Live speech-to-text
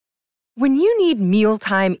When you need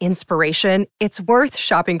mealtime inspiration, it's worth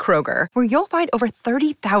shopping Kroger, where you'll find over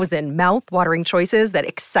 30,000 mouth-watering choices that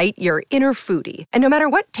excite your inner foodie. And no matter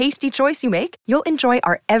what tasty choice you make, you'll enjoy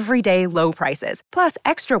our everyday low prices, plus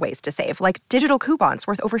extra ways to save, like digital coupons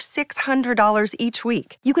worth over $600 each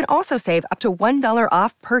week. You can also save up to $1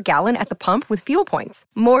 off per gallon at the pump with fuel points.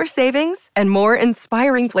 More savings and more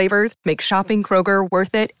inspiring flavors make shopping Kroger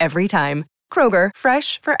worth it every time. Kroger,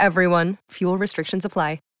 fresh for everyone. Fuel restrictions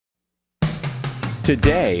apply.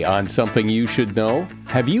 Today on Something You Should Know,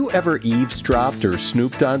 have you ever eavesdropped or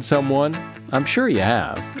snooped on someone? I'm sure you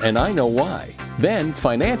have, and I know why. Then,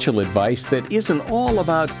 financial advice that isn't all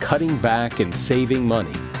about cutting back and saving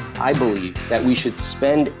money. I believe that we should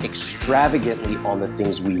spend extravagantly on the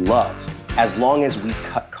things we love, as long as we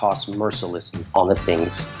cut costs mercilessly on the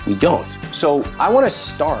things we don't. So I want to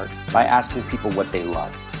start by asking people what they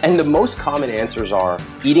love. And the most common answers are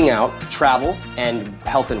eating out, travel, and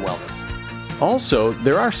health and wellness. Also,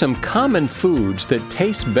 there are some common foods that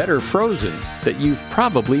taste better frozen that you've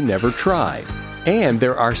probably never tried. And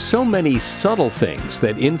there are so many subtle things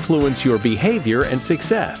that influence your behavior and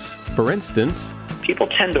success. For instance, people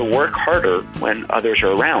tend to work harder when others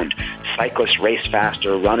are around. Cyclists race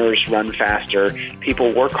faster, runners run faster.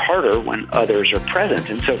 People work harder when others are present.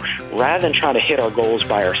 And so rather than trying to hit our goals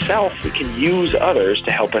by ourselves, we can use others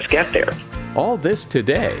to help us get there. All this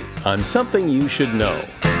today on Something You Should Know.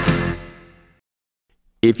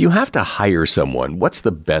 If you have to hire someone, what's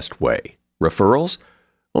the best way? Referrals?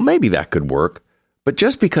 Well, maybe that could work. But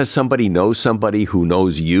just because somebody knows somebody who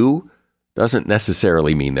knows you doesn't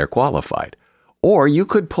necessarily mean they're qualified. Or you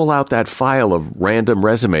could pull out that file of random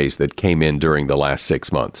resumes that came in during the last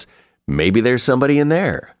 6 months. Maybe there's somebody in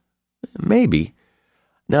there. Maybe.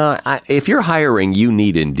 Now, if you're hiring, you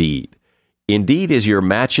need Indeed. Indeed is your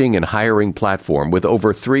matching and hiring platform with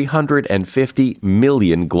over 350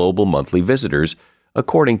 million global monthly visitors,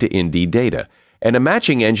 according to Indeed data, and a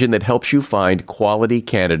matching engine that helps you find quality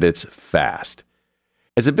candidates fast.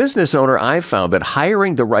 As a business owner, I've found that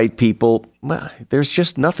hiring the right people, well, there's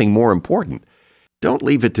just nothing more important. Don't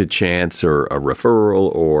leave it to chance or a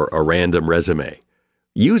referral or a random resume.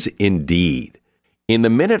 Use Indeed. In the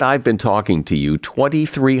minute I've been talking to you,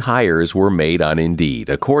 23 hires were made on Indeed,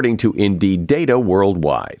 according to Indeed data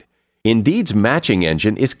worldwide. Indeed's matching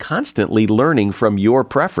engine is constantly learning from your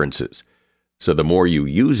preferences. So the more you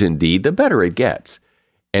use Indeed, the better it gets.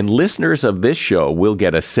 And listeners of this show will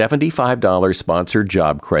get a $75 sponsored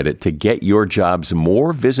job credit to get your jobs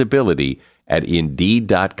more visibility at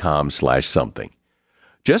Indeed.com/something.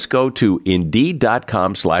 Just go to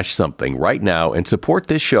Indeed.com/something right now and support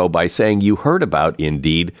this show by saying you heard about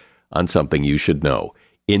Indeed on Something You Should Know.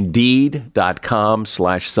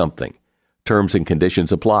 Indeed.com/something. Terms and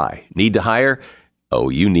conditions apply. Need to hire? Oh,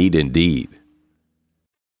 you need Indeed.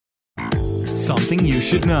 Something you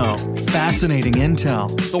should know. Fascinating intel,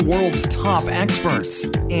 the world's top experts,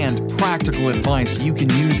 and practical advice you can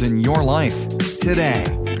use in your life. Today,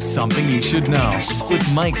 Something You Should Know with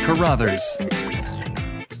Mike Carruthers.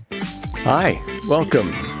 Hi,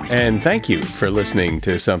 welcome, and thank you for listening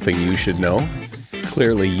to Something You Should Know.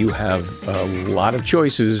 Clearly, you have a lot of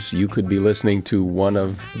choices. You could be listening to one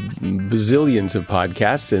of bazillions of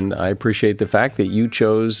podcasts, and I appreciate the fact that you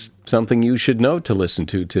chose Something You Should Know to listen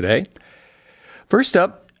to today. First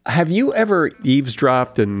up, have you ever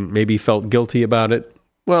eavesdropped and maybe felt guilty about it?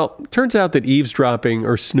 Well, turns out that eavesdropping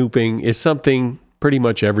or snooping is something pretty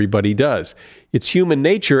much everybody does. It's human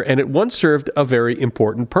nature, and it once served a very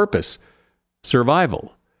important purpose: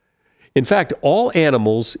 survival. In fact, all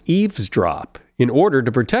animals eavesdrop. In order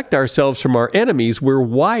to protect ourselves from our enemies, we're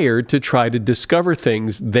wired to try to discover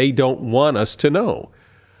things they don't want us to know.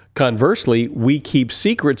 Conversely, we keep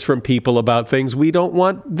secrets from people about things we don't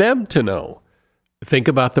want them to know. Think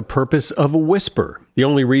about the purpose of a whisper. The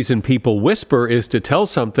only reason people whisper is to tell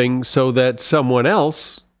something so that someone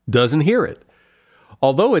else doesn't hear it.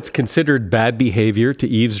 Although it's considered bad behavior to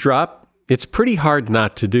eavesdrop, it's pretty hard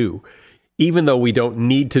not to do. Even though we don't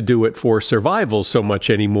need to do it for survival so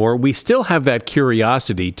much anymore, we still have that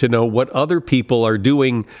curiosity to know what other people are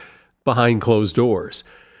doing behind closed doors.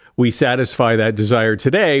 We satisfy that desire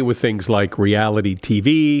today with things like reality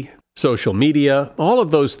TV, social media. All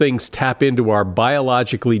of those things tap into our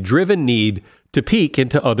biologically driven need to peek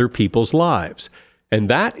into other people's lives. And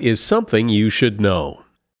that is something you should know.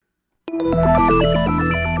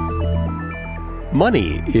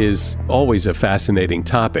 Money is always a fascinating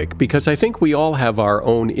topic because I think we all have our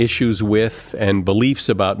own issues with and beliefs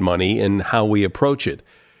about money and how we approach it.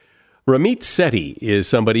 Ramit Sethi is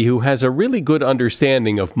somebody who has a really good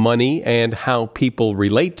understanding of money and how people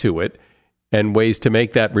relate to it and ways to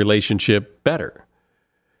make that relationship better.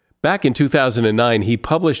 Back in 2009, he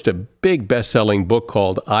published a big best-selling book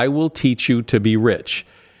called I Will Teach You to Be Rich.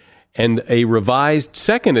 And a revised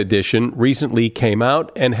second edition recently came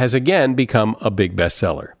out and has again become a big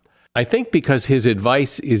bestseller. I think because his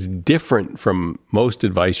advice is different from most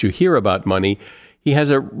advice you hear about money, he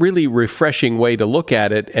has a really refreshing way to look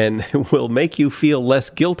at it and will make you feel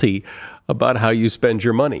less guilty about how you spend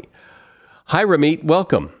your money. Hi, Ramit.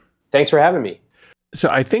 Welcome. Thanks for having me. So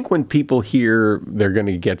I think when people hear they're going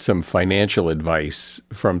to get some financial advice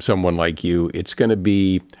from someone like you, it's going to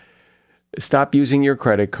be stop using your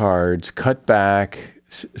credit cards, cut back,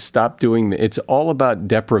 stop doing it's all about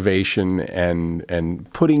deprivation and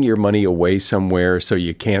putting your money away somewhere so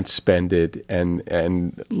you can't spend it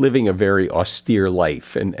and living a very austere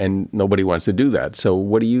life. And nobody wants to do that. So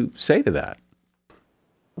what do you say to that?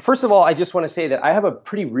 First of all, I just want to say that I have a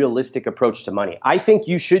pretty realistic approach to money. I think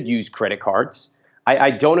you should use credit cards.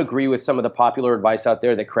 I don't agree with some of the popular advice out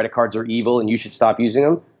there that credit cards are evil and you should stop using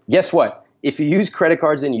them. Guess what? If you use credit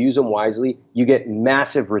cards and use them wisely, you get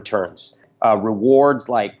massive returns, rewards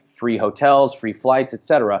like free hotels, free flights,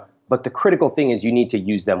 etc. But the critical thing is you need to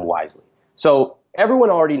use them wisely. So everyone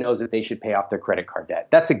already knows that they should pay off their credit card debt.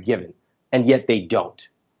 That's a given. And yet they don't.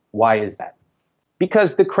 Why is that?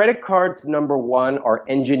 Because the credit cards, number one, are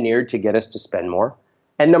engineered to get us to spend more.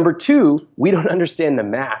 And number two, we don't understand the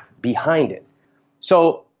math behind it.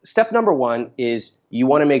 So step number one is you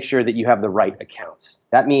want to make sure that you have the right accounts.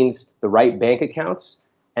 That means the right bank accounts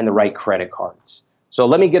and the right credit cards. So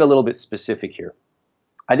let me get a little bit specific here.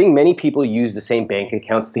 I think many people use the same bank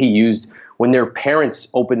accounts they used when their parents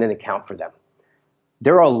opened an account for them.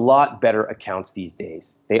 There are a lot better accounts these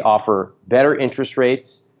days. They offer better interest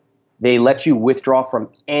rates. They let you withdraw from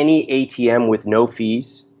any ATM with no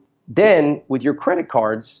fees. Then with your credit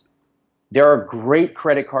cards, there are great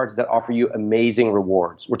credit cards that offer you amazing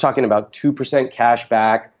rewards. We're talking about 2% cash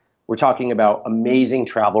back. We're talking about amazing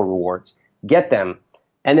travel rewards. Get them.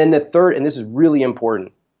 And then the third, and this is really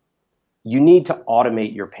important, you need to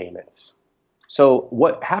automate your payments. So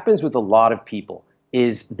what happens with a lot of people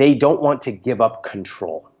is they don't want to give up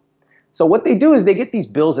control. So what they do is they get these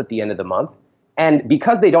bills at the end of the month, and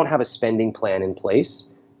because they don't have a spending plan in place,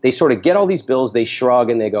 they sort of get all these bills, they shrug,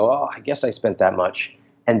 and they go, oh, I guess I spent that much.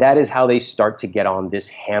 And that is how they start to get on this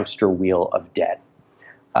hamster wheel of debt.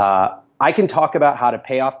 I can talk about how to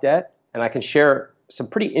pay off debt, and I can share some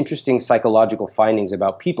pretty interesting psychological findings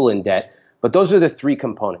about people in debt. But those are the three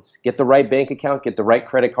components. Get the right bank account, get the right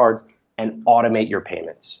credit cards, and automate your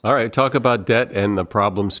payments. All right, talk about debt and the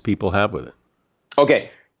problems people have with it.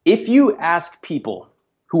 Okay, if you ask people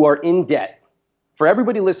who are in debt, for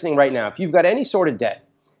everybody listening right now, if you've got any sort of debt,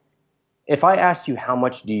 if I asked you how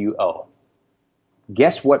much do you owe,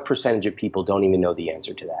 guess what percentage of people don't even know the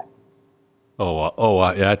answer to that?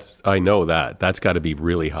 I know that. That's got to be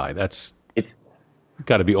really high. It's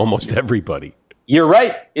got to be almost everybody. You're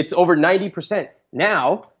right. It's over 90%.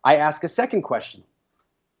 Now, I ask a second question.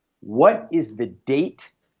 What is the date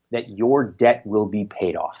that your debt will be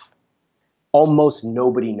paid off? Almost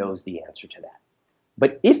nobody knows the answer to that.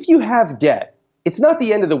 But if you have debt, it's not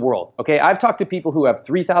the end of the world. Okay, I've talked to people who have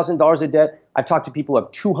 $3,000 of debt. I've talked to people who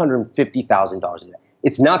have $250,000 of debt.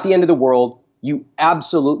 It's not the end of the world. You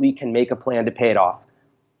absolutely can make a plan to pay it off.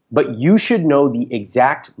 But you should know the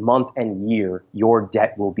exact month and year your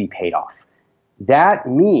debt will be paid off. That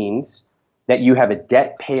means that you have a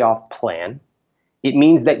debt payoff plan. It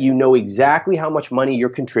means that you know exactly how much money you're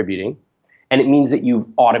contributing, and it means that you've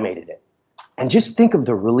automated it. And just think of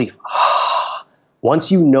the relief.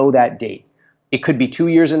 Once you know that date, it could be 2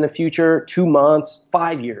 years in the future, 2 months,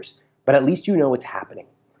 5 years, but at least you know it's happening.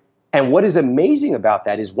 And what is amazing about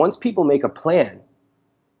that is once people make a plan,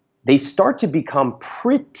 they start to become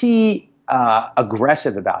pretty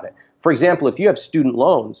aggressive about it. For example, if you have student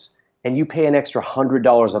loans and you pay an extra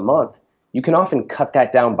 $100 a month, you can often cut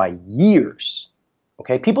that down by years.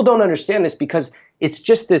 Okay, people don't understand this because it's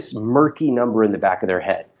just this murky number in the back of their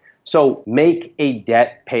head. So make a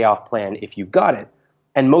debt payoff plan if you've got it.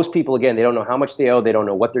 And most people, again, they don't know how much they owe. They don't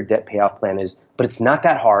know what their debt payoff plan is, but it's not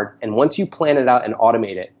that hard. And once you plan it out and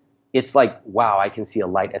automate it, it's like, wow, I can see a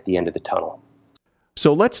light at the end of the tunnel.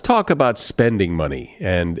 So let's talk about spending money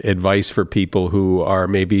and advice for people who are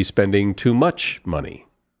maybe spending too much money.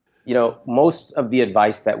 You know, most of the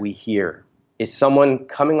advice that we hear is someone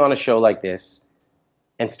coming on a show like this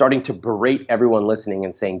and starting to berate everyone listening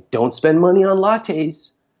and saying, don't spend money on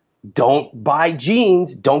lattes, don't buy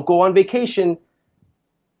jeans, don't go on vacation.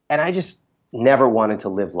 And I just never wanted to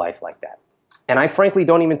live life like that. And I frankly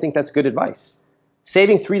don't even think that's good advice.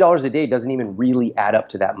 Saving $3 a day doesn't even really add up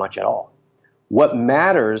to that much at all. What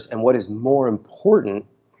matters and what is more important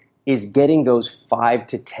is getting those 5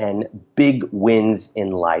 to 10 big wins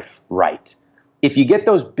in life right. If you get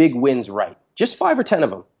those big wins right, just 5 or 10 of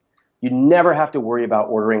them, you never have to worry about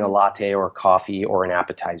ordering a latte or a coffee or an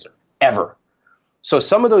appetizer, ever. So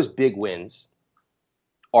some of those big wins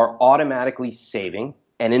are automatically saving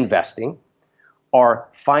and investing, are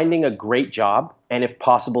finding a great job, and if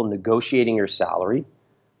possible, negotiating your salary.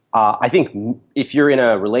 I think if you're in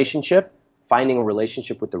a relationship, finding a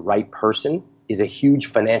relationship with the right person is a huge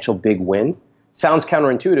financial big win. Sounds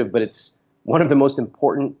counterintuitive, but it's one of the most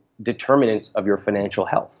important determinants of your financial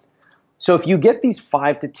health. So if you get these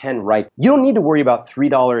 5 to 10 right, you don't need to worry about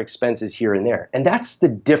 $3 expenses here and there. And that's the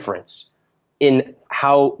difference in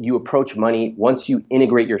how you approach money once you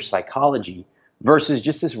integrate your psychology versus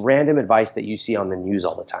just this random advice that you see on the news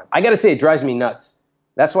all the time. I got to say, it drives me nuts.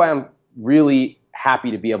 That's why I'm really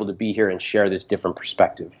happy to be able to be here and share this different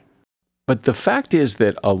perspective. But the fact is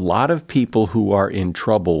that a lot of people who are in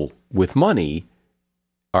trouble with money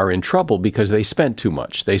are in trouble because they spent too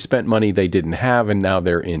much. They spent money they didn't have, and now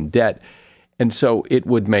they're in debt. And so it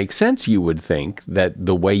would make sense, you would think, that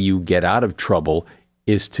the way you get out of trouble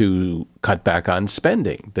is to cut back on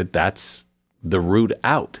spending, that's the route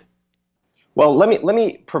out. Well, let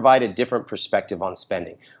me provide a different perspective on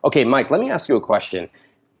spending. Okay, Mike, let me ask you a question.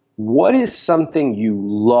 What is something you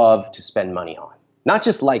love to spend money on? Not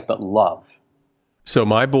just like, but love. So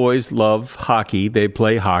my boys love hockey. They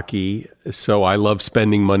play hockey. So I love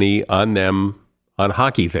spending money on them on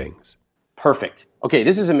hockey things. Perfect. Okay,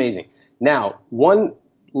 this is amazing. Now, one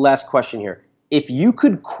last question here. If you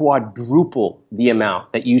could quadruple the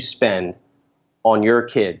amount that you spend on your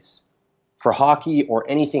kids for hockey or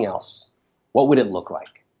anything else, what would it look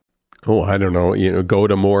like? Oh, I don't know. Go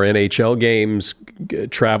to more NHL games,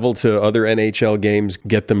 travel to other NHL games,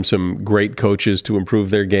 get them some great coaches to improve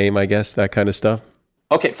their game, I guess, that kind of stuff.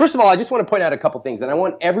 Okay, first of all, I just want to point out a couple things, and I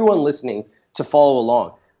want everyone listening to follow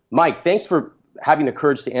along. Mike, thanks for having the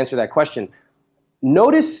courage to answer that question.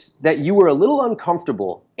 Notice that you were a little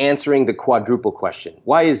uncomfortable answering the quadruple question.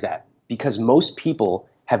 Why is that? Because most people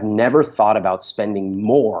have never thought about spending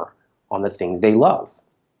more on the things they love.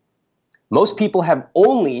 Most people have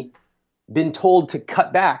only been told to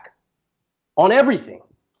cut back on everything.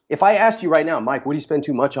 If I asked you right now, Mike, what do you spend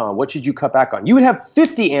too much on? What should you cut back on? You would have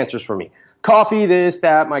 50 answers for me. Coffee, this,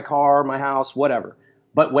 that, my car, my house, whatever.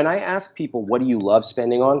 But when I ask people, what do you love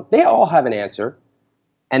spending on? They all have an answer.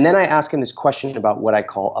 And then I ask them this question about what I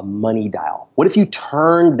call a money dial. What if you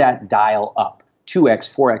turned that dial up 2x,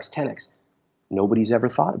 4x, 10x? Nobody's ever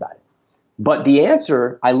thought about it. But the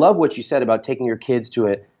answer, I love what you said about taking your kids to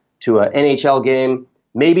an NHL game.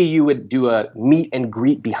 Maybe you would do a meet and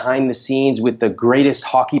greet behind the scenes with the greatest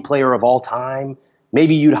hockey player of all time.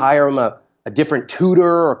 Maybe you'd hire them a different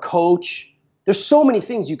tutor or coach. There's so many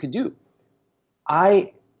things you could do.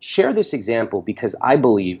 I share this example because I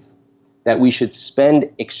believe that we should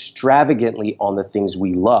spend extravagantly on the things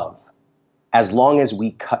we love as long as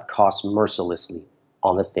we cut costs mercilessly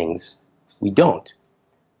on the things we don't.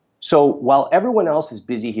 So while everyone else is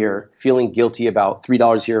busy here feeling guilty about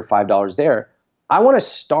 $3 here, $5 there, I want to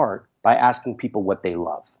start by asking people what they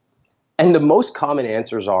love. And the most common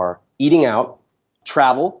answers are eating out,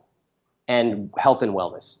 travel, and health and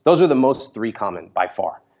wellness. Those are the most three common by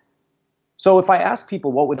far. So if I ask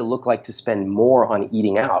people what would it look like to spend more on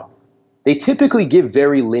eating out, they typically give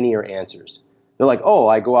very linear answers. They're like, oh,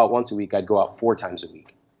 I go out once a week, I'd go out 4 times a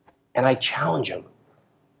week. And I challenge them.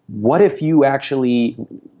 What if you actually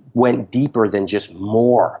went deeper than just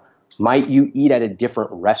more? Might you eat at a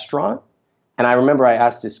different restaurant? And I remember I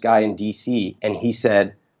asked this guy in DC, and he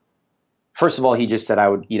said, first of all, he just said I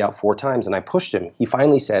would eat out 4 times, and I pushed him. He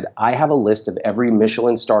finally said, I have a list of every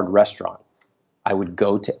Michelin-starred restaurant. I would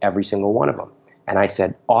go to every single one of them. And I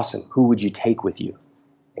said, awesome, who would you take with you?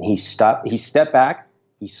 And he stepped back,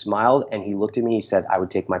 he smiled, and he looked at me, he said, I would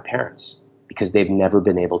take my parents because they've never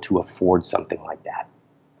been able to afford something like that.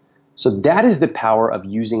 So that is the power of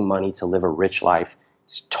using money to live a rich life.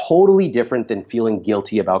 It's totally different than feeling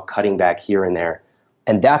guilty about cutting back here and there.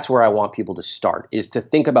 And that's where I want people to start, is to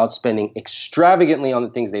think about spending extravagantly on the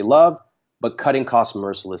things they love, but cutting costs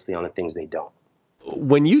mercilessly on the things they don't.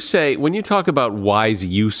 When you talk about wise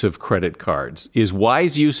use of credit cards, is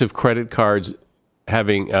wise use of credit cards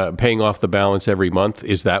paying off the balance every month?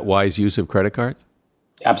 Is that wise use of credit cards?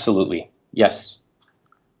 Absolutely. Yes.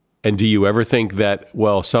 And do you ever think that,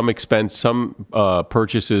 well, some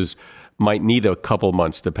purchases might need a couple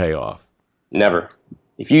months to pay off? Never.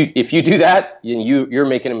 If you do that, you're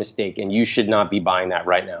making a mistake, and you should not be buying that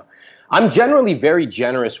right now. I'm generally very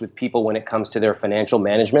generous with people when it comes to their financial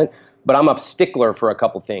management, but I'm a stickler for a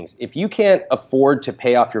couple things. If you can't afford to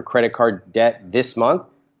pay off your credit card debt this month,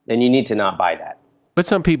 then you need to not buy that. But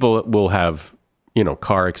some people will have,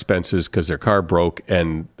 car expenses because their car broke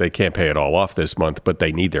and they can't pay it all off this month, but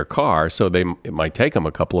they need their car, so it might take them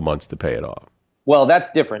a couple of months to pay it off. Well,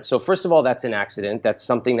 that's different. So first of all, that's an accident. That's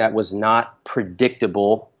something that was not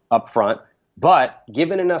predictable up front. But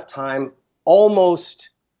given enough time, almost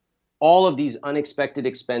all of these unexpected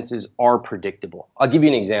expenses are predictable. I'll give you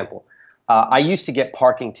an example. I used to get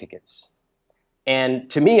parking tickets. And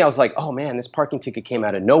to me, I was like, oh man, this parking ticket came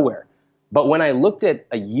out of nowhere. But when I looked at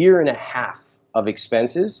a year and a half of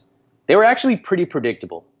expenses, they were actually pretty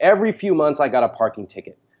predictable. Every few months, I got a parking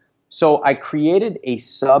ticket. So I created a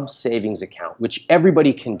sub-savings account, which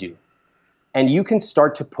everybody can do. And you can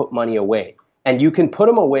start to put money away. And you can put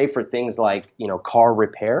them away for things like, car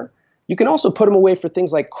repair. You can also put them away for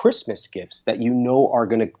things like Christmas gifts that are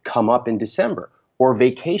going to come up in December, or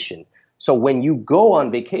vacation. So when you go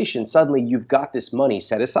on vacation, suddenly you've got this money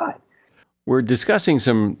set aside. We're discussing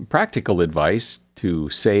some practical advice to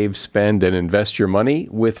save, spend, and invest your money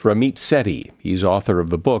with Ramit Sethi. He's author of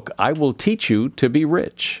the book, I Will Teach You to Be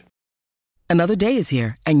Rich. Another day is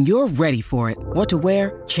here, and you're ready for it. What to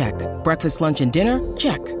wear? Check. Breakfast, lunch, and dinner?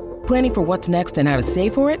 Check. Planning for what's next and how to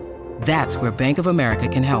save for it? That's where Bank of America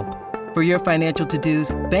can help. For your financial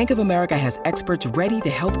to-dos, Bank of America has experts ready to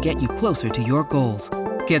help get you closer to your goals.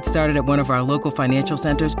 Get started at one of our local financial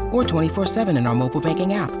centers or 24/7 in our mobile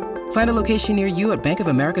banking app. Find a location near you at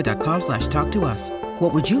bankofamerica.com/talktous.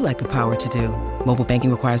 What would you like the power to do? Mobile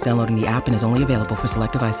banking requires downloading the app and is only available for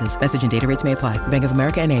select devices. Message and data rates may apply. Bank of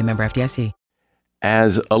America N.A., member FDIC.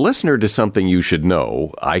 As a listener to Something You Should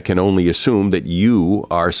Know, I can only assume that you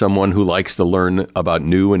are someone who likes to learn about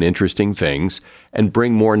new and interesting things and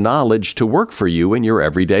bring more knowledge to work for you in your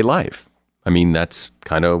everyday life. I mean, that's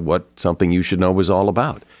kind of what Something You Should Know is all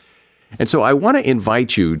about. And so I want to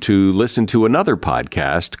invite you to listen to another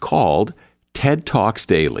podcast called TED Talks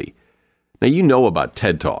Daily. Now, you know about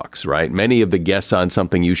TED Talks, right? Many of the guests on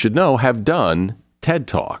Something You Should Know have done TED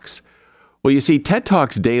Talks. Well, you see, TED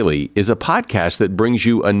Talks Daily is a podcast that brings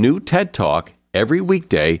you a new TED Talk every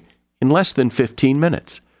weekday in less than 15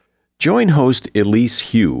 minutes. Join host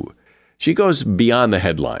Elise Hu. She goes beyond the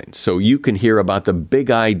headlines so you can hear about the big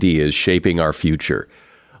ideas shaping our future.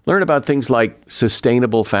 Learn about things like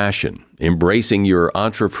sustainable fashion, embracing your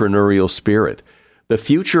entrepreneurial spirit, the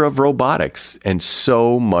future of robotics, and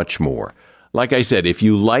so much more. Like I said, if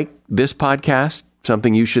you like this podcast,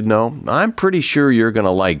 Something You Should Know, I'm pretty sure you're going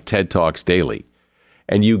to like TED Talks Daily.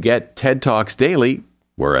 And you get TED Talks Daily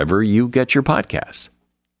wherever you get your podcasts.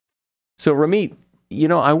 So Ramit,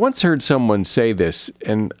 I once heard someone say this,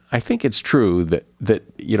 and I think it's true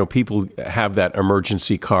that people have that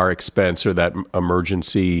emergency car expense or that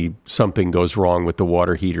emergency something goes wrong with the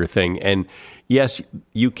water heater thing. And yes,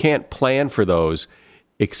 you can't plan for those,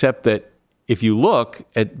 except that if you look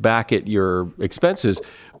back at your expenses,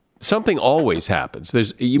 something always happens.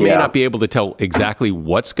 You may not be able to tell exactly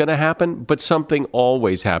what's going to happen, but something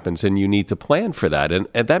always happens, and you need to plan for that. And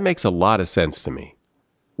that makes a lot of sense to me.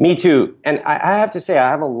 Me too. And I have to say, I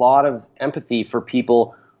have a lot of empathy for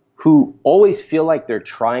people who always feel like they're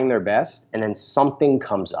trying their best, and then something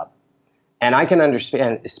comes up. And I can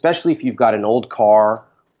understand, especially if you've got an old car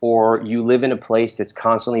or you live in a place that's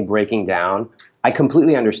constantly breaking down. I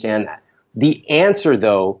completely understand that. The answer,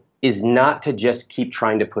 though, is not to just keep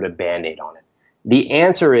trying to put a Band-Aid on it. The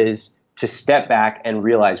answer is to step back and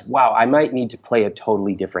realize, wow, I might need to play a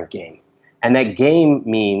totally different game. And that game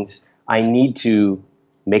means I need to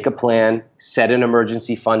make a plan, set an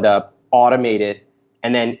emergency fund up, automate it,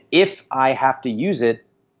 and then if I have to use it,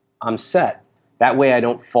 I'm set. That way I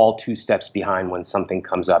don't fall 2 steps behind when something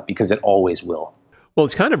comes up, because it always will. Well,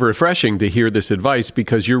 it's kind of refreshing to hear this advice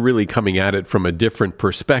because you're really coming at it from a different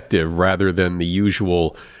perspective rather than the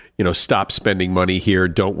usual, stop spending money here,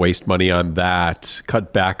 don't waste money on that,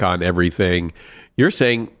 cut back on everything. You're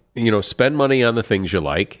saying, spend money on the things you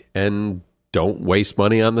like and don't waste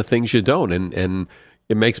money on the things you don't. And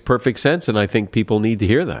it makes perfect sense. And I think people need to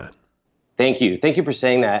hear that. Thank you. Thank you for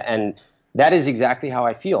saying that. And that is exactly how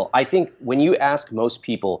I feel. I think when you ask most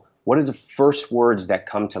people, what are the first words that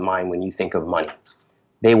come to mind when you think of money?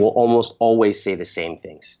 They will almost always say the same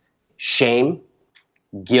things: shame,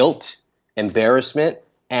 guilt, embarrassment,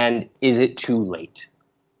 and is it too late?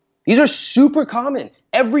 These are super common.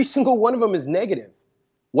 Every single one of them is negative.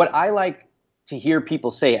 What I like to hear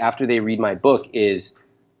people say after they read my book is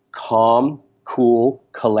calm, cool,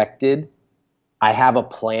 collected. I have a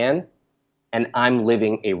plan and I'm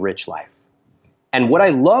living a rich life. And what I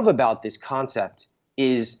love about this concept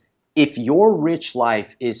is if your rich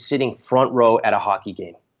life is sitting front row at a hockey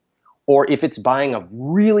game, or if it's buying a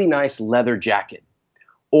really nice leather jacket,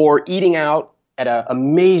 or eating out at an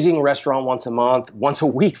amazing restaurant once a month, once a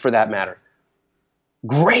week for that matter.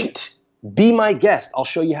 Great. Be my guest. I'll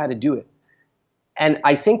show you how to do it. And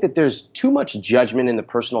I think that there's too much judgment in the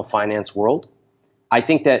personal finance world. I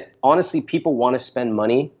think that honestly, people want to spend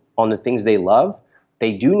money on the things they love.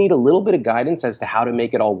 They do need a little bit of guidance as to how to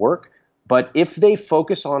make it all work. But if they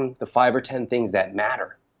focus on the 5 or 10 things that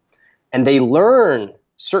matter, and they learn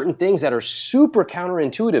certain things that are super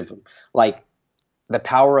counterintuitive, like the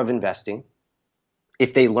power of investing,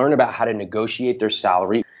 if they learn about how to negotiate their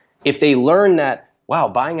salary, if they learn that, wow,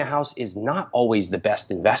 buying a house is not always the best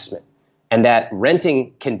investment, and that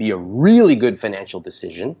renting can be a really good financial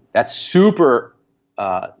decision, that's super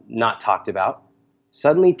not talked about,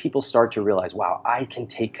 suddenly people start to realize, wow, I can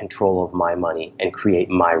take control of my money and create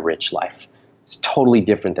my rich life. It's totally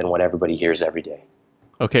different than what everybody hears every day.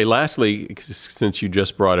 Okay, lastly, since you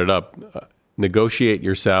just brought it up, negotiate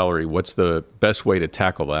your salary. What's the best way to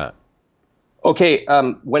tackle that? Okay,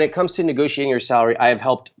 when it comes to negotiating your salary, I have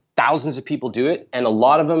helped thousands of people do it, and a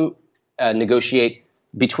lot of them negotiate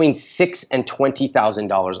between $6,000 and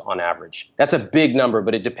 $20,000 on average. That's a big number,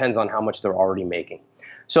 but it depends on how much they're already making.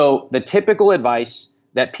 So the typical advice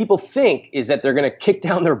that people think is that they're going to kick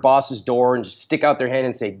down their boss's door and just stick out their hand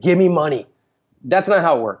and say, give me money. That's not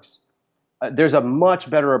how it works. There's a much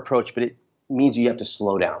better approach, but it means you have to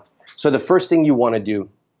slow down. So the first thing you want to do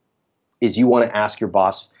is you want to ask your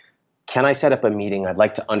boss, can I set up a meeting? I'd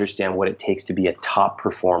like to understand what it takes to be a top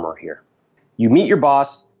performer here. You meet your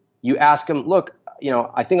boss, you ask him, look,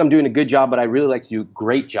 I think I'm doing a good job, but I really like to do a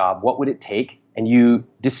great job. What would it take? And you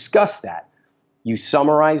discuss that. You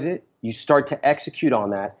summarize it, you start to execute on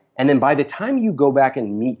that. And then by the time you go back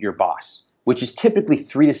and meet your boss, which is typically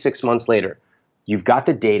 3 to 6 months later, you've got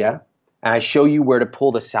the data, and I show you where to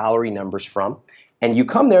pull the salary numbers from. And you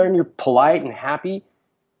come there and you're polite and happy.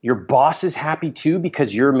 Your boss is happy too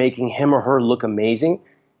because you're making him or her look amazing.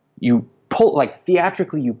 You pull, like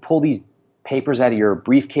theatrically, you pull these papers out of your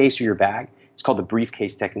briefcase or your bag. It's called the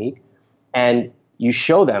briefcase technique. And you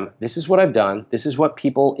show them, this is what I've done. This is what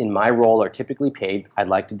people in my role are typically paid. I'd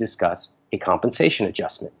like to discuss a compensation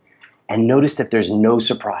adjustment. And notice that there's no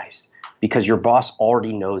surprise because your boss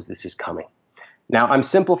already knows this is coming. Now, I'm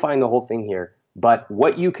simplifying the whole thing here, but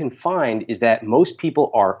what you can find is that most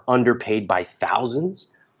people are underpaid by thousands.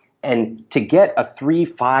 And to get a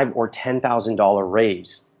 $3,000, $5,000, or $10,000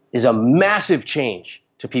 raise is a massive change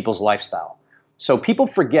to people's lifestyle. So people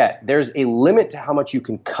forget there's a limit to how much you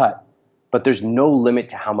can cut, but there's no limit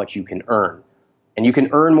to how much you can earn. And you can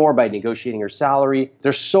earn more by negotiating your salary.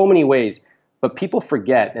 There's so many ways, but people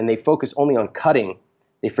forget and they focus only on cutting.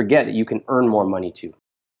 They forget that you can earn more money too.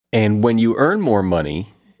 And when you earn more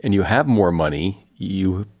money and you have more money,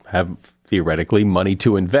 you have theoretically money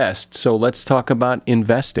to invest. So let's talk about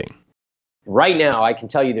investing. Right now, I can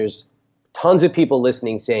tell you there's tons of people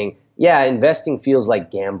listening saying, yeah, investing feels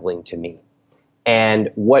like gambling to me. And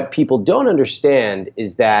what people don't understand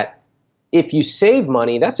is that if you save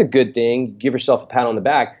money, that's a good thing. Give yourself a pat on the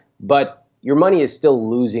back, but your money is still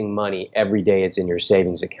losing money every day it's in your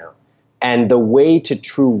savings account. And the way to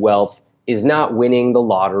true wealth is not winning the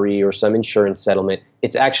lottery or some insurance settlement.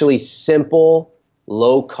 It's actually simple,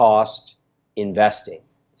 low-cost investing.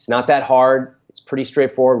 It's not that hard. It's pretty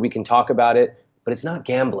straightforward. We can talk about it, but it's not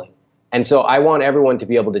gambling. And so I want everyone to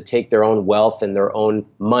be able to take their own wealth and their own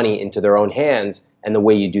money into their own hands. And the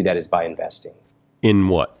way you do that is by investing. In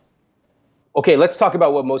what? Okay, let's talk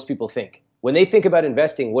about what most people think. When they think about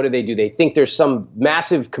investing, what do? They think there's some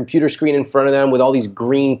massive computer screen in front of them with all these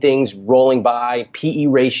green things rolling by, PE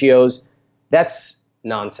ratios. That's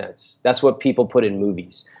nonsense. That's what people put in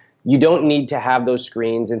movies. You don't need to have those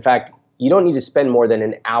screens. In fact, you don't need to spend more than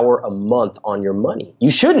an hour a month on your money.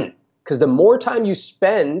 You shouldn't, because the more time you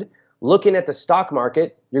spend looking at the stock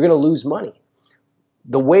market, you're going to lose money.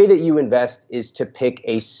 The way that you invest is to pick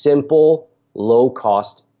a simple,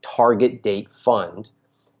 low-cost target date fund.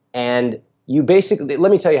 And you basically,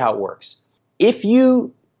 let me tell you how it works. If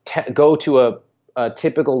you go to a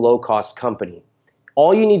typical low-cost company,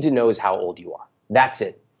 all you need to know is how old you are. That's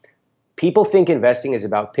it. People think investing is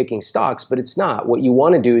about picking stocks, but it's not. What you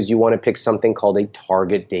want to do is you want to pick something called a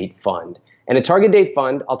target date fund. And a target date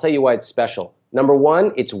fund, I'll tell you why it's special. Number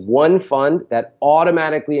one, it's one fund that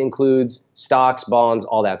automatically includes stocks, bonds,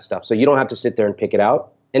 all that stuff. So you don't have to sit there and pick it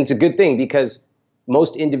out. And it's a good thing because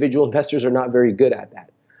most individual investors are not very good at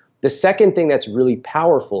that. The second thing that's really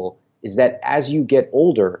powerful is that as you get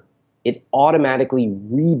older, it automatically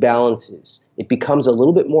rebalances. It becomes a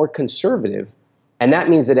little bit more conservative. And that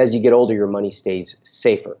means that as you get older, your money stays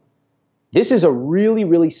safer. This is a really,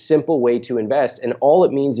 really simple way to invest. And all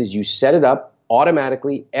it means is you set it up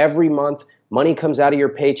automatically every month. money comes out of your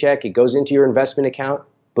paycheck, it goes into your investment account,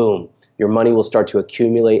 boom, your money will start to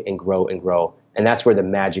accumulate and grow and grow. And that's where the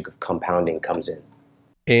magic of compounding comes in.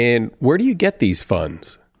 And where do you get these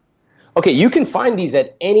funds? Okay, you can find these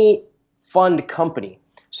at any fund company.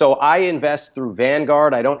 So I invest through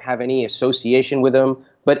Vanguard. I don't have any association with them,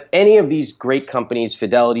 but any of these great companies,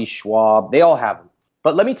 Fidelity, Schwab, they all have them.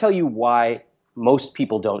 But let me tell you why most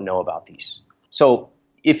people don't know about these. So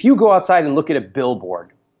if you go outside and look at a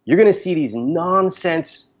billboard, you're going to see these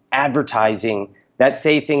nonsense advertising that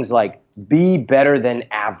say things like, be better than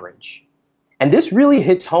average. And this really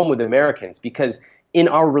hits home with Americans because in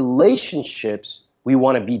our relationships, we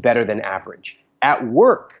want to be better than average. At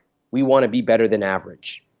work, we want to be better than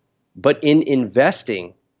average. But in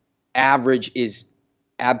investing, average is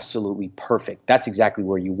absolutely perfect. That's exactly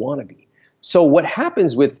where you want to be. So what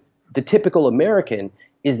happens with the typical American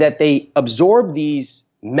is that they absorb these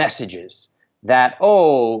messages that,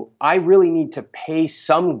 oh, I really need to pay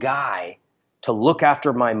some guy to look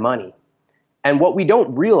after my money. And what we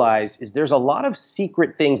don't realize is there's a lot of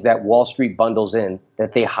secret things that Wall Street bundles in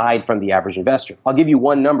that they hide from the average investor. I'll give you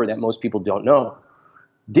one number that most people don't know.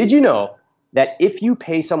 Did you know that if you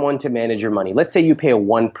pay someone to manage your money, let's say you pay a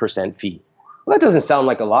 1% fee. Well, that doesn't sound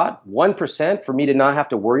like a lot. 1% for me to not have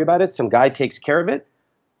to worry about it. Some guy takes care of it.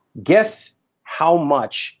 Guess how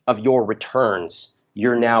much of your returns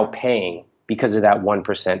you're now paying because of that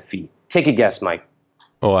 1% fee. Take a guess, Mike.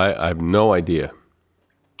 Oh, I have no idea.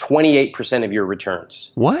 28% of your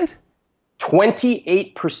returns. What?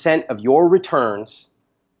 28% of your returns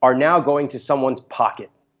are now going to someone's pocket.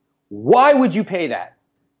 Why would you pay that?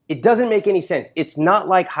 It doesn't make any sense. It's not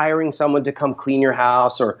like hiring someone to come clean your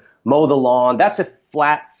house or mow the lawn. That's a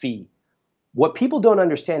flat fee. What people don't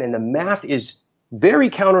understand, and the math is very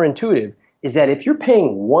counterintuitive, is that if you're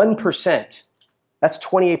paying 1%, that's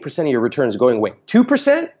 28% of your returns going away.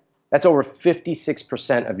 2%, that's over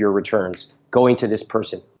 56% of your returns going to this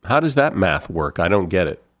person. How does that math work? I don't get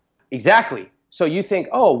it. Exactly. So you think,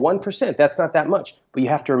 oh, 1%, that's not that much. But you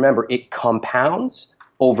have to remember, it compounds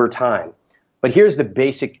over time. But here's the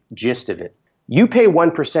basic gist of it. You pay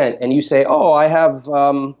 1% and you say, oh, I have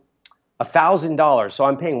 $1,000, so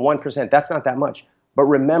I'm paying 1%. That's not that much. But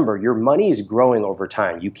remember, your money is growing over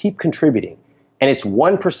time. You keep contributing. And it's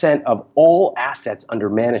 1% of all assets under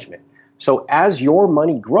management. So as your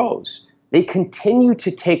money grows, they continue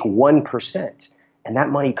to take 1%. And that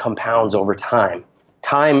money compounds over time.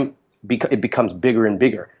 It becomes bigger and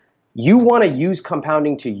bigger. You want to use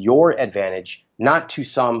compounding to your advantage, not to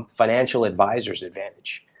some financial advisor's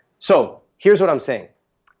advantage. So here's what I'm saying.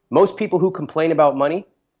 Most people who complain about money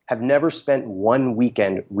have never spent one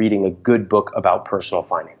weekend reading a good book about personal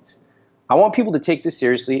finance. I want people to take this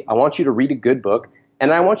seriously. I want you to read a good book.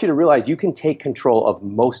 And I want you to realize you can take control of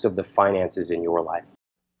most of the finances in your life.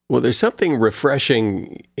 Well, there's something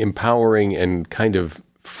refreshing, empowering, and kind of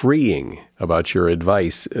freeing about your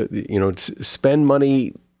advice. Spend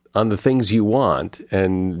money on the things you want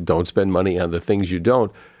and don't spend money on the things you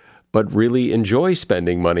don't, but really enjoy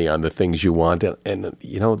spending money on the things you want. And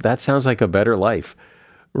that sounds like a better life.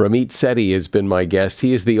 Ramit Sethi has been my guest.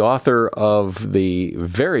 He is the author of the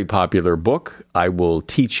very popular book, I Will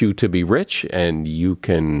Teach You to Be Rich, and you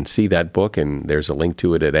can see that book, and there's a link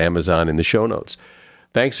to it at Amazon in the show notes.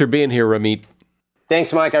 Thanks for being here, Ramit.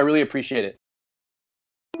 Thanks, Mike. I really appreciate it.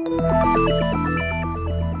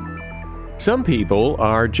 Some people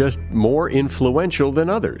are just more influential than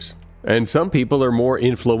others, and some people are more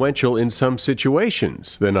influential in some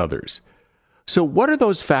situations than others. So what are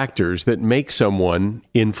those factors that make someone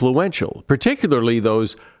influential, particularly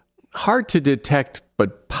those hard to detect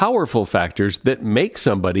but powerful factors that make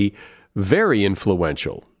somebody very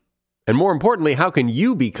influential? And more importantly, how can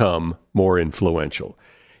you become more influential?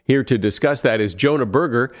 Here to discuss that is Jonah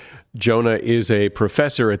Berger. Jonah is a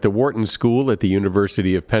professor at the Wharton School at the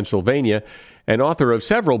University of Pennsylvania and author of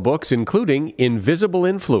several books, including Invisible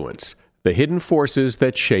Influence, The Hidden Forces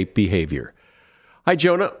That Shape Behavior. Hi,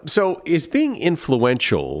 Jonah. So is being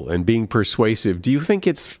influential and being persuasive, do you think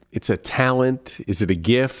it's a talent? Is it a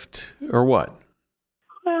gift or what?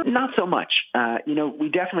 Well, not so much. We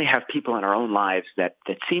definitely have people in our own lives that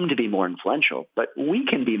seem to be more influential, but we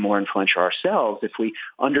can be more influential ourselves if we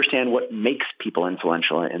understand what makes people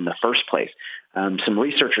influential in the first place. Some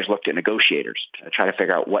researchers looked at negotiators to try to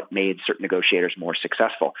figure out what made certain negotiators more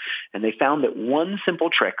successful. And they found that one simple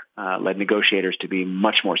trick led negotiators to be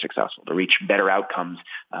much more successful, to reach better outcomes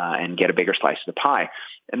and get a bigger slice of the pie.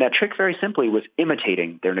 And that trick, very simply, was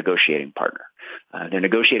imitating their negotiating partner. Their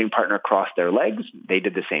negotiating partner crossed their legs. They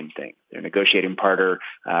did the same thing. Their negotiating partner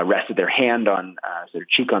rested their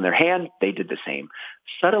cheek on their hand. They did the same.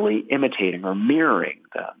 subtly imitating or mirroring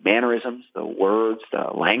the mannerisms, the words,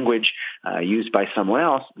 the language used by someone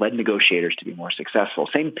else led negotiators to be more successful.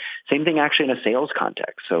 Same thing actually in a sales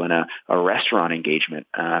context. So in a restaurant engagement,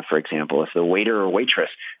 for example, if the waiter or waitress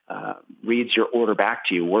reads your order back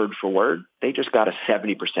to you word for word, they just got a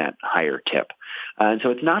 70% higher tip. And so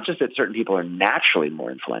it's not just that certain people are naturally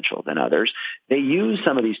more influential than others. They use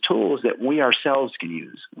some of these tools that we ourselves can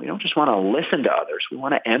use. We don't just want to listen to others. We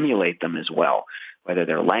want to emulate them as well, whether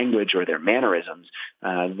their language or their mannerisms.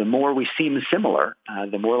 The more we seem similar,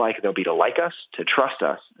 the more likely they'll be to like us, to trust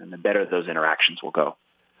us, and the better those interactions will go.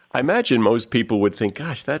 I imagine most people would think,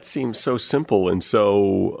 gosh, that seems so simple and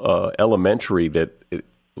so elementary that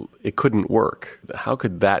it couldn't work. How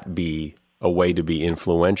could that be a way to be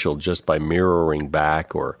influential just by mirroring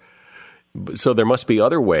back? So there must be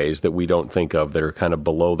other ways that we don't think of that are kind of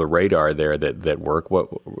below the radar there that work.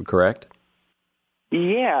 Correct?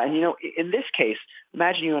 Yeah, and in this case,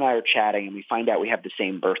 imagine you and I are chatting and we find out we have the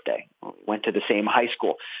same birthday, or we went to the same high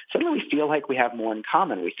school. Suddenly we feel like we have more in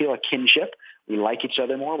common. We feel a kinship. We like each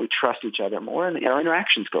other more. We trust each other more, and our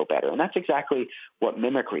interactions go better. And that's exactly what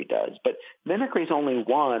mimicry does. But mimicry is only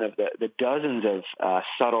one of the dozens of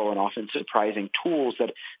subtle and often surprising tools.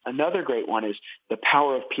 That another great one is the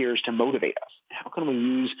power of peers to motivate us. How can we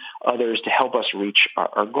use others to help us reach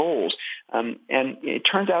our goals? And it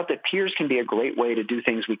turns out that peers can be a great way to do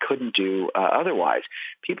things we couldn't do otherwise.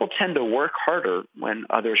 People tend to work harder when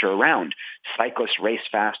others are around. Cyclists race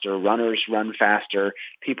faster, runners run faster.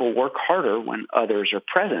 People work harder when others are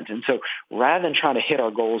present. And so rather than trying to hit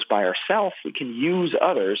our goals by ourselves, we can use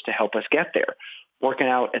others to help us get there. Working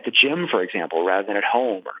out at the gym, for example, rather than at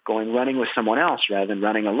home, or going running with someone else rather than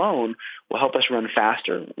running alone will help us run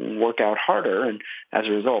faster, work out harder, and as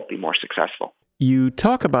a result, be more successful. You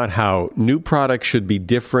talk about how new products should be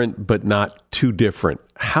different, but not too different.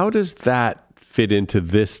 How does that fit into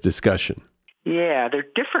this discussion? Yeah, they're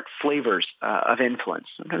different flavors of influence.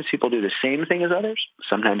 Sometimes people do the same thing as others.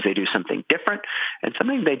 Sometimes they do something different. And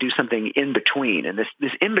sometimes they do something in between. And this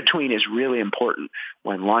in between is really important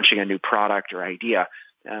when launching a new product or idea.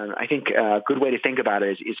 I think a good way to think about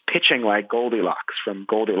it is pitching like Goldilocks from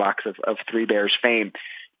Goldilocks of Three Bears fame.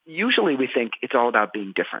 Usually we think it's all about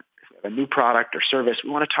being different. A new product or service, we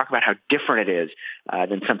want to talk about how different it is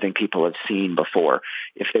than something people have seen before.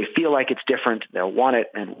 If they feel like it's different, they'll want it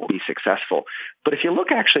and will be successful. But if you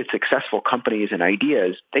look actually at successful companies and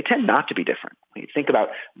ideas, they tend not to be different. When you think about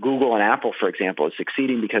Google and Apple, for example, is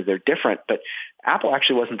succeeding because they're different, but Apple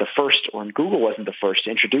actually wasn't the first, or Google wasn't the first to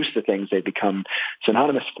introduce the things they've become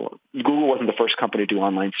synonymous for. Google wasn't the first company to do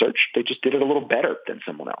online search. They just did it a little better than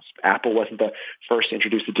someone else. Apple wasn't the first to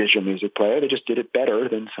introduce the digital music player. They just did it better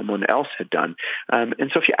than someone else had done. And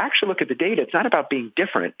so if you actually look at the data, it's not about being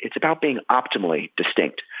different. It's about being optimally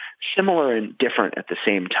distinct, similar and different at the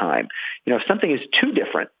same time. If something is too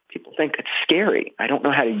different, people think it's scary. I don't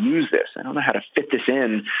know how to use this. I don't know how to fit this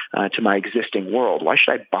in to my existing world. Why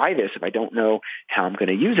should I buy this if I don't know how I'm going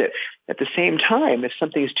to use it? At the same time, if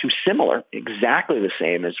something is too similar, exactly the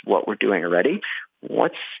same as what we're doing already,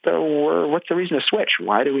 what's the reason to switch?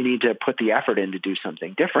 Why do we need to put the effort in to do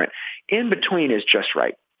something different? In between is just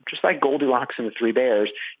right. Just like Goldilocks and the Three Bears,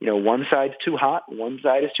 one side's too hot, one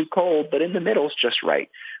side is too cold, but in the middle is just right.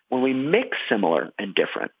 When we mix similar and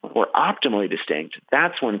different, when we're optimally distinct,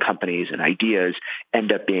 that's when companies and ideas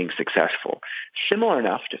end up being successful. Similar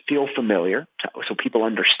enough to feel familiar, so people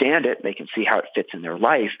understand it, they can see how it fits in their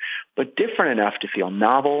life, but different enough to feel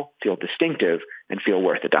novel, feel distinctive, and feel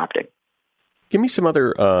worth adopting. Give me some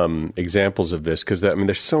other examples of this, because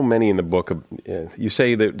there's so many in the book. You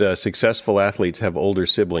say that successful athletes have older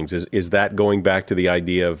siblings. Is that going back to the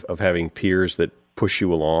idea of having peers that push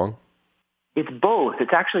you along? It's both.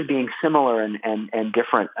 It's actually being similar and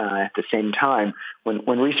different at the same time.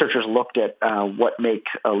 When researchers looked at what makes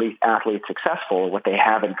elite athletes successful, or what they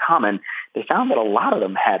have in common, they found that a lot of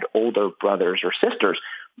them had older brothers or sisters.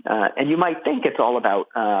 And you might think it's all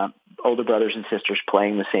about older brothers and sisters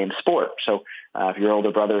playing the same sport. So if your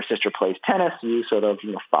older brother or sister plays tennis, you sort of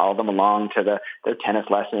follow them along to their tennis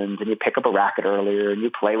lessons, and you pick up a racket earlier, and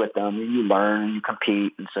you play with them, and you learn, and you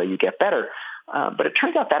compete, and so you get better. But it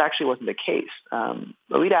turns out that actually wasn't the case.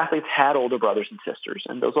 Elite athletes had older brothers and sisters,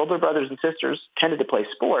 and those older brothers and sisters tended to play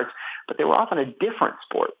sports, but they were often a different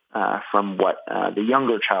sport from what the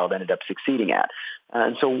younger child ended up succeeding at.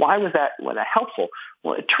 And so why was that helpful?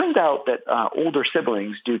 Well, it turns out that older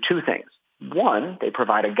siblings do two things. One, they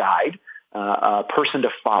provide a guide, a person to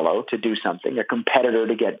follow to do something, a competitor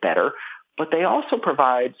to get better, but they also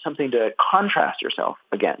provide something to contrast yourself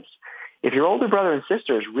against. If your older brother and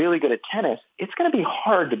sister is really good at tennis, it's going to be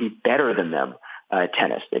hard to be better than them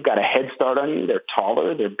tennis. They've got a head start on you. They're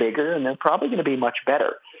taller, they're bigger, and they're probably going to be much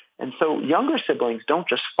better. And so younger siblings don't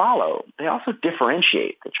just follow, they also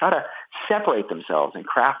differentiate. They try to separate themselves and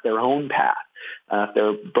craft their own path. If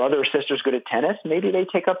their brother or sister's good at tennis, maybe they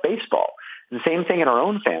take up baseball. And the same thing in our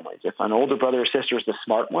own families. If an older brother or sister is the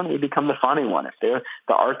smart one, we become the funny one. If they're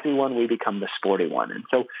the artsy one, we become the sporty one. And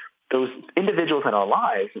so those individuals in our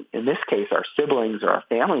lives, in this case, our siblings or our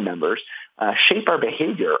family members, shape our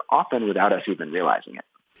behavior often without us even realizing it.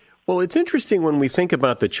 Well, it's interesting when we think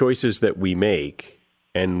about the choices that we make,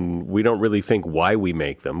 and we don't really think why we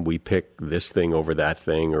make them. We pick this thing over that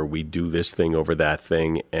thing, or we do this thing over that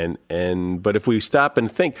thing. But if we stop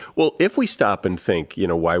and think,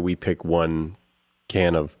 why we pick one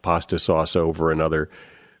can of pasta sauce over another,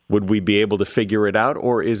 would we be able to figure it out,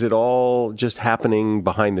 or is it all just happening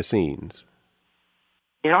behind the scenes?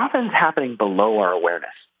 It often is happening below our awareness,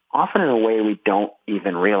 often in a way we don't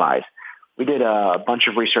even realize. We did a bunch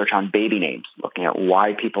of research on baby names, looking at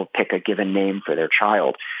why people pick a given name for their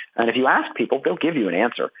child. And if you ask people, they'll give you an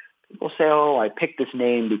answer. People say, I picked this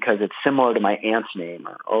name because it's similar to my aunt's name,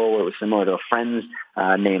 or, it was similar to a friend's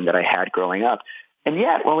name that I had growing up. And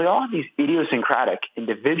yet, while we all have these idiosyncratic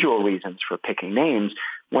individual reasons for picking names,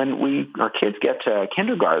 when our kids get to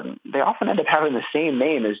kindergarten, they often end up having the same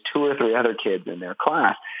name as 2 or 3 other kids in their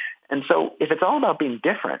class. And so if it's all about being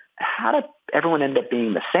different, how did everyone end up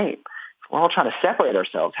being the same? We're all trying to separate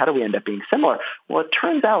ourselves. How do we end up being similar? Well, it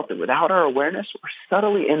turns out that without our awareness, we're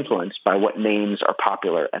subtly influenced by what names are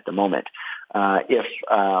popular at the moment. If,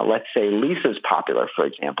 let's say, Lisa's popular, for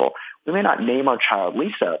example, we may not name our child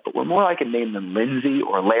Lisa, but we're more likely to name them Lindsay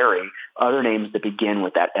or Larry, other names that begin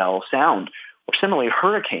with that L sound. Or similarly,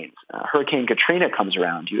 hurricanes. Hurricane Katrina comes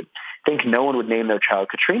around. You'd think no one would name their child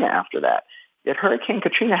Katrina after that. Yet Hurricane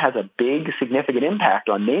Katrina has a big, significant impact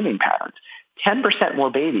on naming patterns. 10%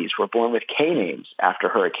 more babies were born with K names after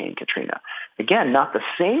Hurricane Katrina. Again, not the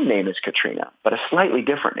same name as Katrina, but a slightly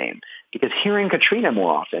different name, because hearing Katrina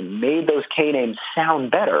more often made those K names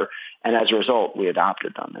sound better, and as a result, we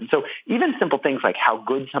adopted them. And so even simple things like how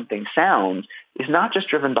good something sounds is not just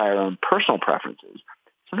driven by our own personal preferences.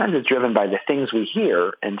 Sometimes it's driven by the things we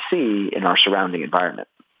hear and see in our surrounding environment.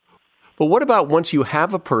 But what about once you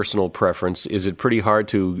have a personal preference? Is it pretty hard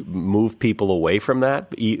to move people away from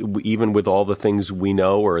that, even with all the things we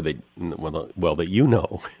know, or that you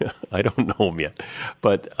know? I don't know them yet,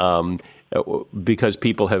 but because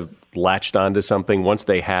people have latched onto something, once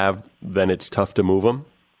they have, then it's tough to move them?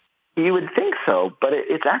 You would think so, but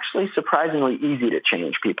it's actually surprisingly easy to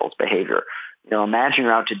change people's behavior. Imagine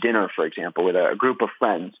you're out to dinner, for example, with a group of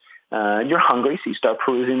friends. And you're hungry, so you start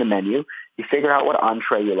perusing the menu. You figure out what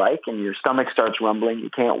entree you like, and your stomach starts rumbling. You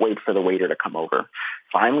can't wait for the waiter to come over.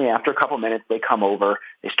 Finally, after a couple minutes, they come over.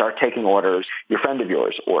 They start taking orders. Your friend of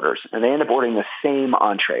yours orders, and they end up ordering the same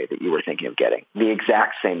entree that you were thinking of getting, the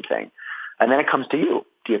exact same thing. And then it comes to you.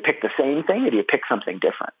 Do you pick the same thing, or do you pick something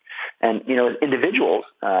different? And, as individuals,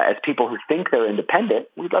 as people who think they're independent,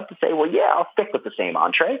 we'd love to say, well, yeah, I'll stick with the same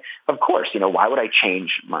entree. Of course, why would I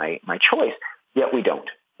change my choice? Yet we don't.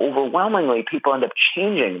 Overwhelmingly, people end up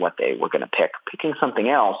changing what they were going to pick, picking something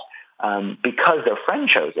else because their friend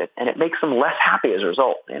chose it, and it makes them less happy as a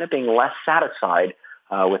result. They end up being less satisfied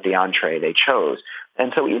with the entree they chose.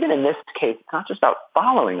 And so even in this case, it's not just about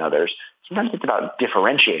following others. Sometimes it's about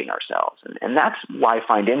differentiating ourselves. And that's why I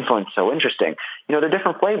find influence so interesting. They're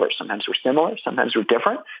different flavors. Sometimes we're similar. Sometimes we're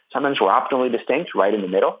different. Sometimes we're optimally distinct, right in the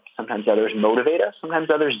middle. Sometimes others motivate us. Sometimes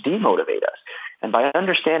others demotivate us. And by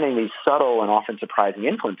understanding these subtle and often surprising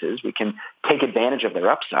influences, we can take advantage of their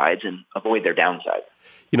upsides and avoid their downsides.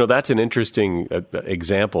 That's an interesting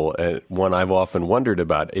example, one I've often wondered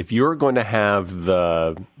about. If you're going to have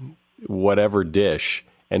the whatever dish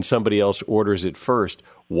and somebody else orders it first,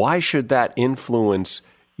 why should that influence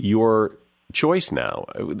your choice now?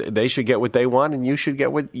 They should get what they want and you should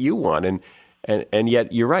get what you want. And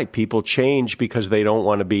yet you're right, people change because they don't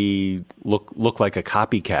want to look like a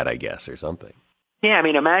copycat, I guess, or something. Yeah,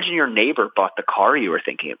 imagine your neighbor bought the car you were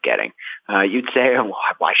thinking of getting. You'd say, well,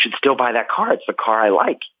 I should still buy that car. It's the car I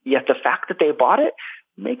like. Yet the fact that they bought it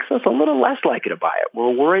makes us a little less likely to buy it.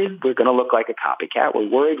 We're worried we're going to look like a copycat. We're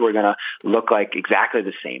worried we're going to look like exactly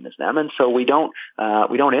the same as them. And so we don't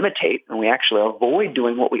imitate, and we actually avoid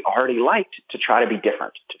doing what we already liked to try to be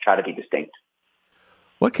different, to try to be distinct.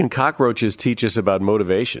 What can cockroaches teach us about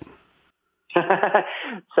motivation?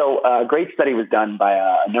 So a great study was done by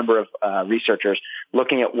a number of researchers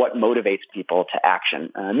looking at what motivates people to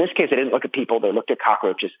action. In this case, they didn't look at people, they looked at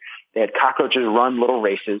cockroaches. They had cockroaches run little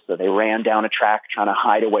races. So they ran down a track trying to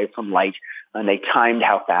hide away from light, and they timed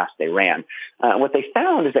how fast they ran. What they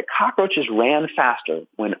found is that cockroaches ran faster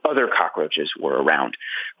when other cockroaches were around.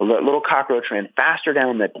 A little cockroach ran faster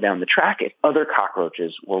down the track if other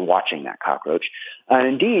cockroaches were watching that cockroach. And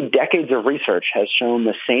indeed, decades of research has shown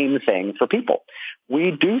the same thing for people.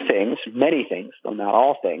 We do things, many things, though not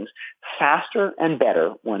all things, faster and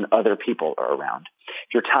better when other people are around.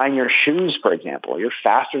 If you're tying your shoes, for example, you're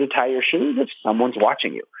faster to tie your shoes if someone's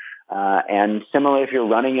watching you. And similarly, if you're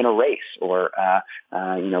running in a race or,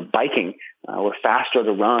 biking, we're faster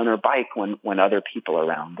to run or bike when other people are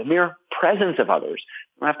around. The mere presence of others,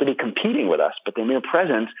 don't have to be competing with us, but the mere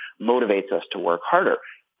presence motivates us to work harder,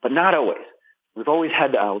 but not always. We've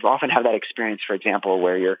often had that experience, for example,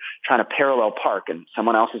 where you're trying to parallel park and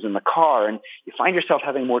someone else is in the car and you find yourself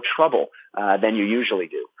having more trouble than you usually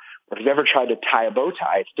do. Or if you've ever tried to tie a bow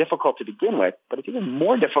tie, it's difficult to begin with, but it's even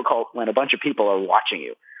more difficult when a bunch of people are watching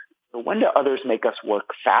you. So when do others make us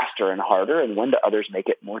work faster and harder, and when do others make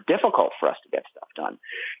it more difficult for us to get stuff done?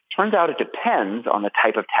 Turns out it depends on the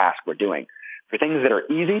type of task we're doing. For things that are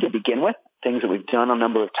easy to begin with, things that we've done a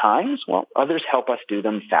number of times, well, others help us do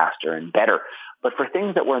them faster and better. But for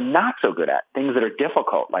things that we're not so good at, things that are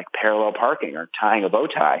difficult, like parallel parking or tying a bow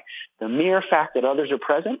tie, the mere fact that others are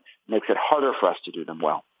present makes it harder for us to do them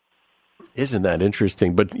well. Isn't that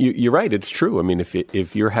interesting? But you're right, it's true. I mean,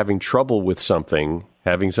 if you're having trouble with something,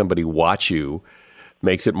 having somebody watch you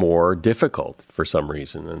makes it more difficult for some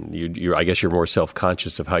reason. And I guess you're more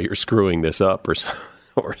self-conscious of how you're screwing this up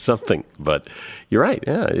or something. But you're right.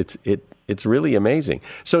 Yeah, it's really amazing.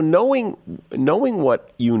 So knowing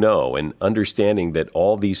what you know and understanding that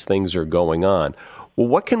all these things are going on, well,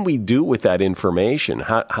 what can we do with that information?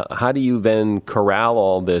 How do you then corral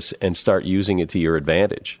all this and start using it to your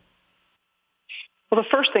advantage? Well, the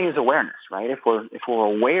first thing is awareness, right? If we're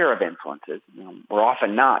aware of influences, we're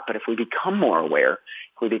often not, but if we become more aware,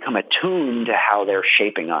 if we become attuned to how they're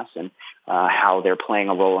shaping us and how they're playing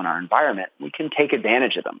a role in our environment, we can take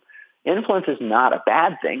advantage of them. Influence is not a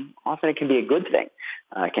bad thing. Often it can be a good thing.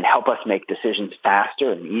 It can help us make decisions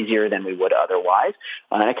faster and easier than we would otherwise.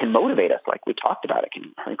 And it can motivate us, like we talked about. It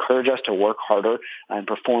can encourage us to work harder and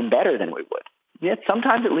perform better than we would. Yet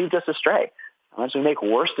sometimes it leads us astray. Sometimes we make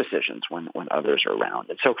worse decisions when others are around.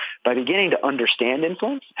 And so by beginning to understand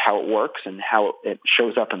influence, how it works and how it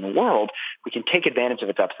shows up in the world, we can take advantage of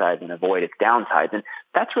its upsides and avoid its downsides. And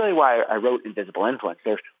that's really why I wrote Invisible Influence.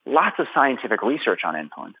 There's lots of scientific research on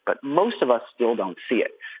influence, but most of us still don't see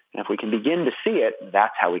it. And if we can begin to see it,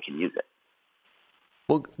 that's how we can use it.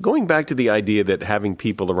 Well, going back to the idea that having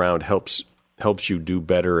people around helps you do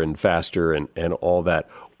better and faster and all that,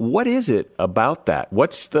 what is it about that?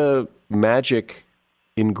 What's the magic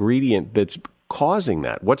ingredient that's causing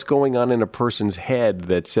that? What's going on in a person's head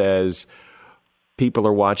that says, people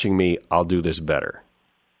are watching me, I'll do this better?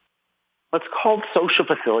 It's called social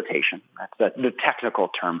facilitation. That's the technical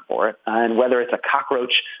term for it. And whether it's a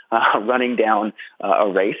cockroach running down a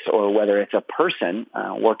race or whether it's a person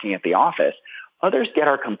working at the office, others get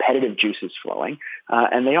our competitive juices flowing,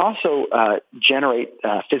 and they also generate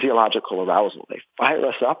physiological arousal. They fire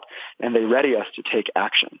us up, and they ready us to take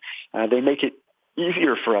action. They make it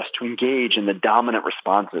easier for us to engage in the dominant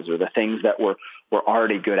responses or the things that we're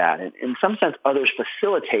already good at. And in some sense, others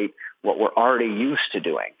facilitate what we're already used to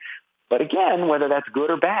doing. But again, whether that's good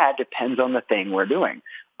or bad depends on the thing we're doing.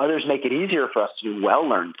 Others make it easier for us to do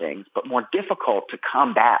well-learned things, but more difficult to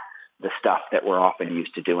combat the stuff that we're often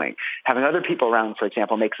used to doing. Having other people around, for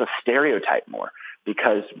example, makes us stereotype more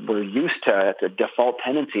because we're used to, the default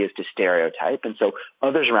tendency is to stereotype. And so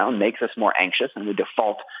others around makes us more anxious and we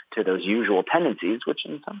default to those usual tendencies, which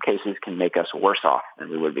in some cases can make us worse off than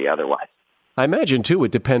we would be otherwise. I imagine, too,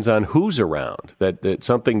 it depends on who's around, that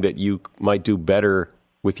something that you might do better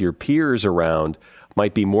with your peers around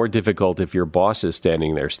might be more difficult if your boss is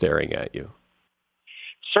standing there staring at you.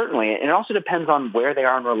 Certainly. And it also depends on where they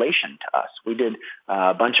are in relation to us. We did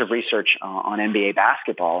a bunch of research on NBA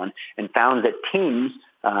basketball and found that teams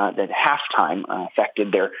that halftime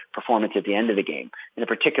affected their performance at the end of the game in a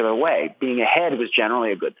particular way. Being ahead was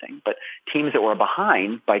generally a good thing, but teams that were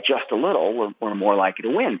behind by just a little were more likely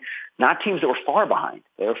to win. Not teams that were far behind.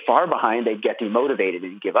 They were far behind, they'd get demotivated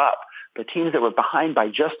and give up. But teams that were behind by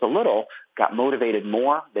just a little got motivated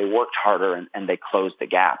more, they worked harder, and they closed the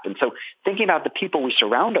gap. And so thinking about the people we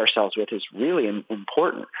surround ourselves with is really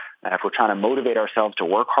important. If we're trying to motivate ourselves to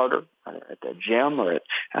work harder at the gym or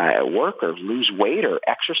at work or lose weight or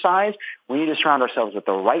exercise, we need to surround ourselves with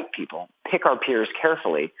the right people, pick our peers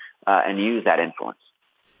carefully, and use that influence.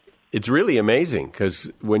 It's really amazing because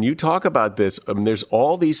when you talk about this, there's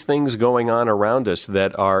all these things going on around us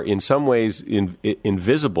that are in some ways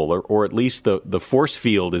invisible, or at least the force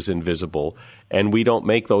field is invisible, and we don't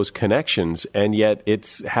make those connections, and yet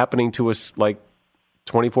it's happening to us like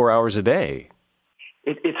 24 hours a day.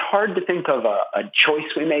 It's hard to think of a choice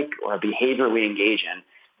we make or a behavior we engage in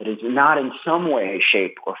that is not in some way,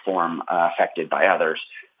 shape, or form affected by others.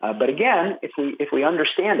 But again, if we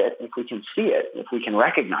understand it, if we can see it, if we can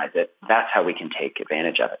recognize it, that's how we can take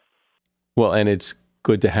advantage of it. Well, and it's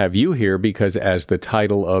good to have you here because, as the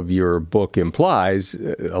title of your book implies,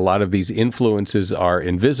 a lot of these influences are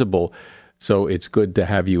invisible. So it's good to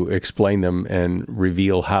have you explain them and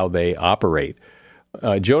reveal how they operate.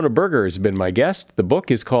 Jonah Berger has been my guest. The book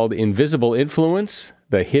is called Invisible Influence: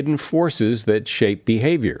 The Hidden Forces That Shape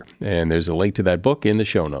Behavior. And there's a link to that book in the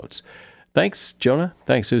show notes. Thanks, Jonah.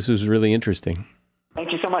 Thanks. This was really interesting.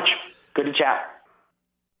 Thank you so much. Good to chat.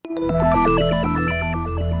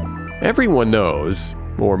 Everyone knows,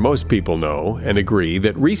 or most people know and agree,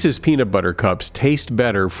 that Reese's Peanut Butter Cups taste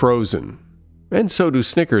better frozen. And so do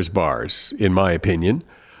Snickers bars, in my opinion.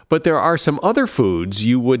 But there are some other foods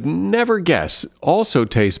you would never guess also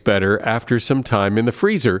taste better after some time in the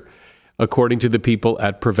freezer, according to the people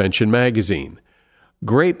at Prevention Magazine.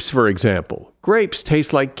 Grapes, for example. Grapes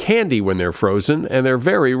taste like candy when they're frozen, and they're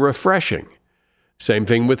very refreshing. Same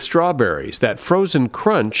thing with strawberries. That frozen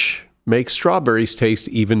crunch makes strawberries taste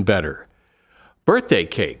even better. Birthday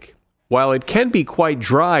cake. While it can be quite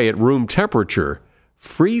dry at room temperature,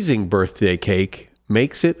 freezing birthday cake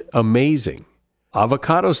makes it amazing.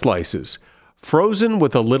 Avocado slices. Frozen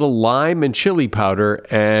with a little lime and chili powder,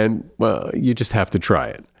 and, well, you just have to try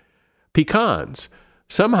it. Pecans.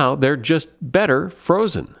 Somehow they're just better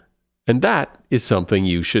frozen. And that is something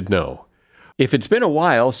you should know. If it's been a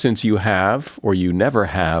while since you have, or you never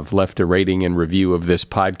have, left a rating and review of this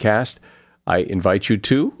podcast, I invite you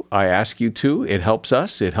to. I ask you to. It helps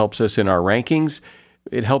us. It helps us in our rankings.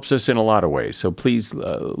 It helps us in a lot of ways. So please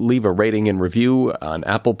leave a rating and review on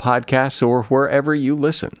Apple Podcasts or wherever you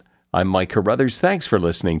listen. I'm Mike Carruthers. Thanks for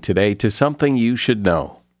listening today to Something You Should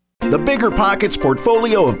Know. The Bigger Pockets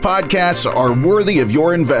portfolio of podcasts are worthy of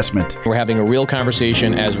your investment. We're having a real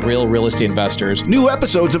conversation as real estate investors. New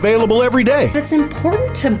episodes available every day. It's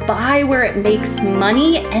important to buy where it makes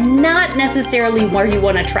money and not necessarily where you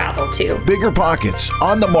want to travel to. Bigger Pockets,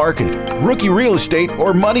 On the Market, Rookie Real Estate,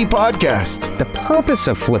 or Money Podcast. The purpose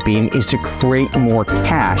of flipping is to create more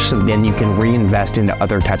cash so then you can reinvest into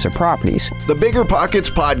other types of properties. The Bigger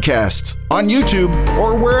Pockets Podcast, on YouTube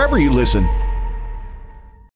or wherever you listen.